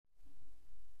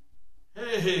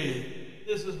Hey,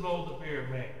 this is Mo the Beer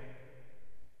Man.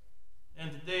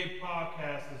 And today's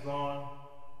podcast is on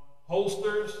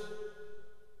Pollsters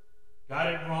got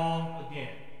it wrong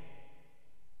again.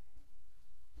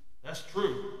 That's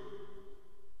true.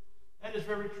 That is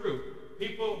very true.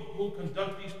 People who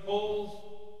conduct these polls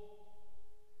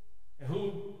and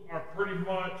who are pretty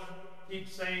much keep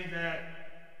saying that,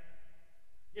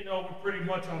 we're pretty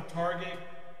much on target.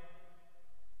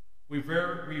 We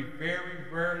very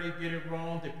rarely get it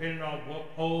wrong, depending on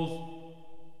what polls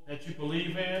that you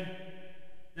believe in.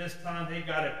 This time they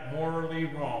got it morally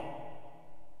wrong.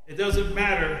 It doesn't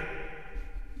matter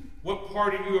what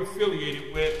party you're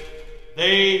affiliated with,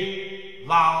 they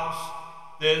lost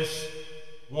this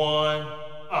one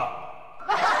up.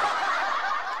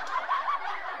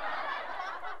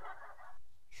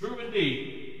 True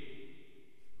indeed.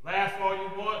 Laugh all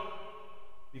you want,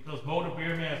 because Mo the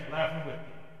Beer Man is laughing with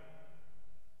you.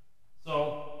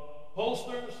 So,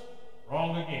 pollsters,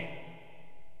 wrong again.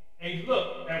 A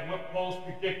look at what polls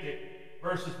predicted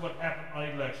versus what happened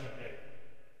on election day.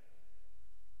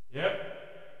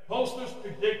 Yep. Pollsters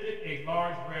predicted a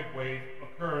large red wave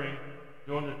occurring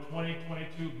during the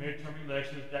 2022 midterm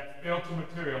elections that failed to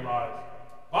materialize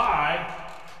by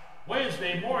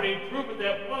Wednesday morning, proving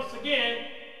that once again,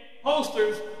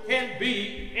 pollsters can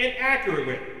be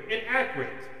inaccurate.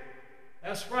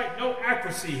 That's right, no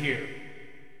accuracy here.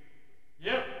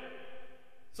 Yep.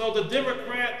 So the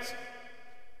Democrats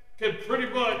can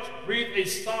pretty much breathe a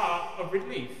sigh of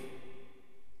relief.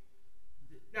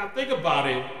 Now think about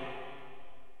it.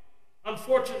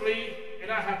 Unfortunately, and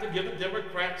I have to give the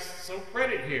Democrats some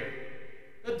credit here,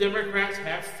 the Democrats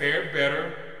have fared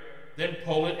better than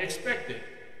polling expected.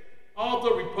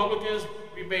 Although Republicans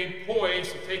remain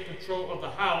poised to take control of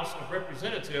the House of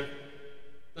Representatives,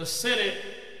 the Senate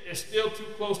is still too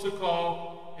close to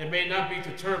call and may not be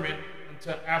determined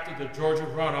until after the Georgia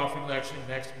runoff election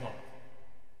next month.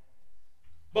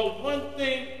 But one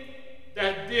thing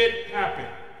that did happen,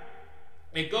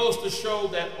 it goes to show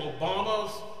that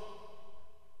Obama's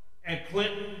and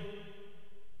Clinton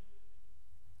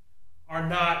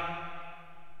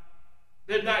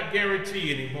they're not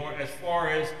guaranteed anymore as far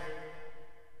as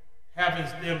having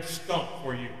them stump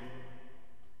for you.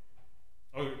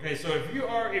 Okay, so if you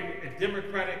are a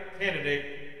Democratic candidate,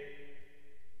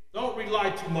 don't rely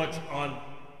too much on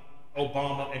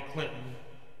Obama and Clinton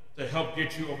to help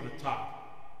get you over the top.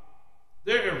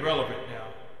 They're irrelevant now.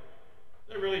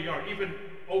 They really are. Even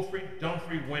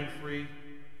Dumfrey, Winfrey,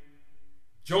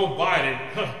 Joe Biden,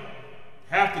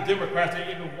 half the Democrats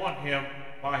didn't even want him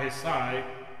by his side,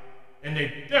 and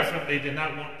they definitely did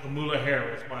not want Kamala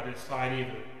Harris by their side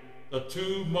either. The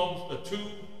two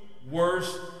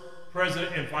worst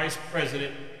president and vice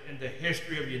president in the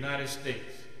history of the United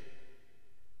States.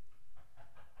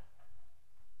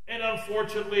 And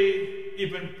unfortunately,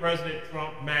 even President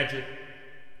Trump magic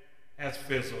has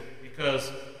fizzled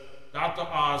because Dr.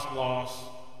 Oz lost,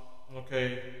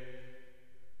 okay?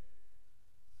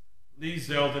 Lee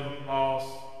Zeldin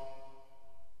lost,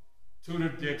 Tudor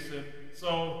Dixon.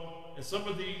 So, and some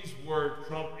of these were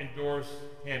Trump-endorsed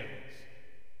candidates.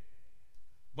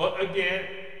 But again,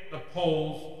 the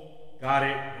polls got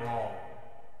it wrong.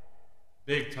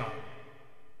 Big time.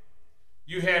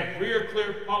 You had Rear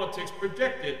Clear Politics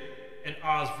projected an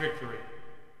Oz victory.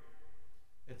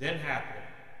 It didn't happen.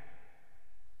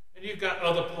 And you've got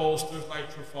other pollsters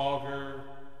like Trafalgar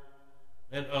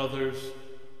and others.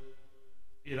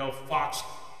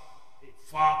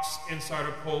 Fox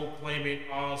insider poll claiming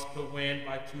Oz could win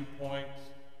by 2 points.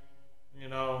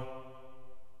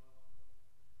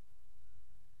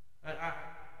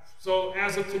 So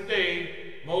as of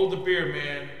today, Mo the Beer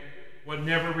Man would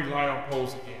never rely on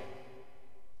polls again.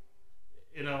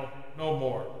 No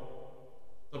more.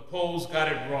 The polls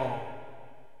got it wrong.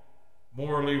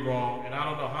 Morally wrong. And I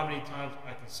don't know how many times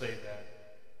I can say that.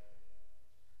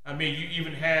 I mean, you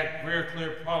even had Rear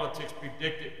Clear Politics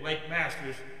predicted Blake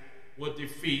Masters would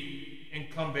defeat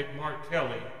incumbent Mark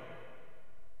Kelly.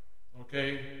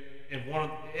 Okay? And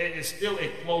it's still a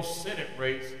close Senate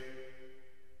race.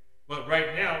 But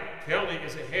right now, Kelly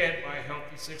is ahead by a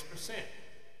healthy 6%.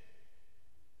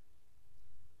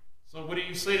 So what do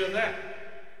you say to that?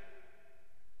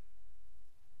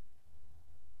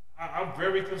 I'm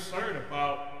very concerned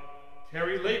about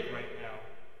Terry Lake right now.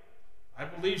 I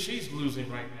believe she's losing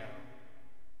right now.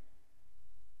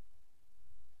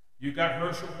 You got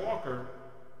Herschel Walker,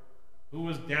 who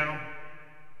is down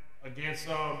against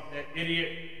that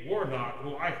idiot Warnock,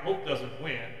 who I hope doesn't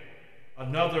win.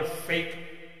 Another fake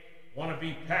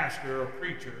wannabe pastor or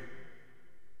preacher.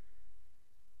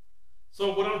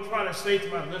 So what I'm trying to say to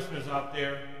my listeners out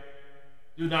there,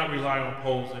 do not rely on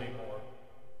polls anymore.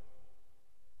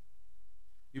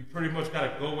 You pretty much got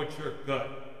to go with your gut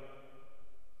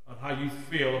on how you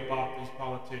feel about these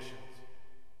politicians.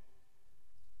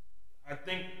 I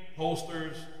think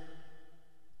pollsters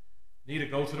need to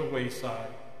go to the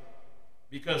wayside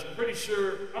because I'm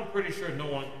pretty sure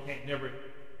no one can't never,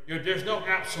 there's no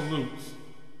absolutes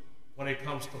when it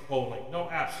comes to polling. No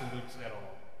absolutes at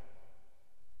all.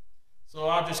 So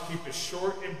I'll just keep it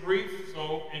short and brief.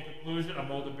 So in conclusion,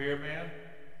 I'm Older Beer Man.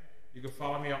 You can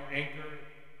follow me on Anchor,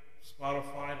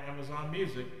 Spotify, and Amazon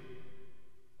Music.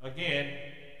 Again,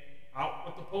 out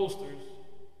with the pollsters.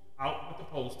 Out with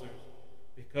the pollsters.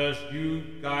 Because you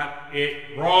got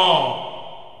it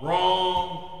wrong.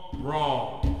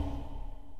 Wrong.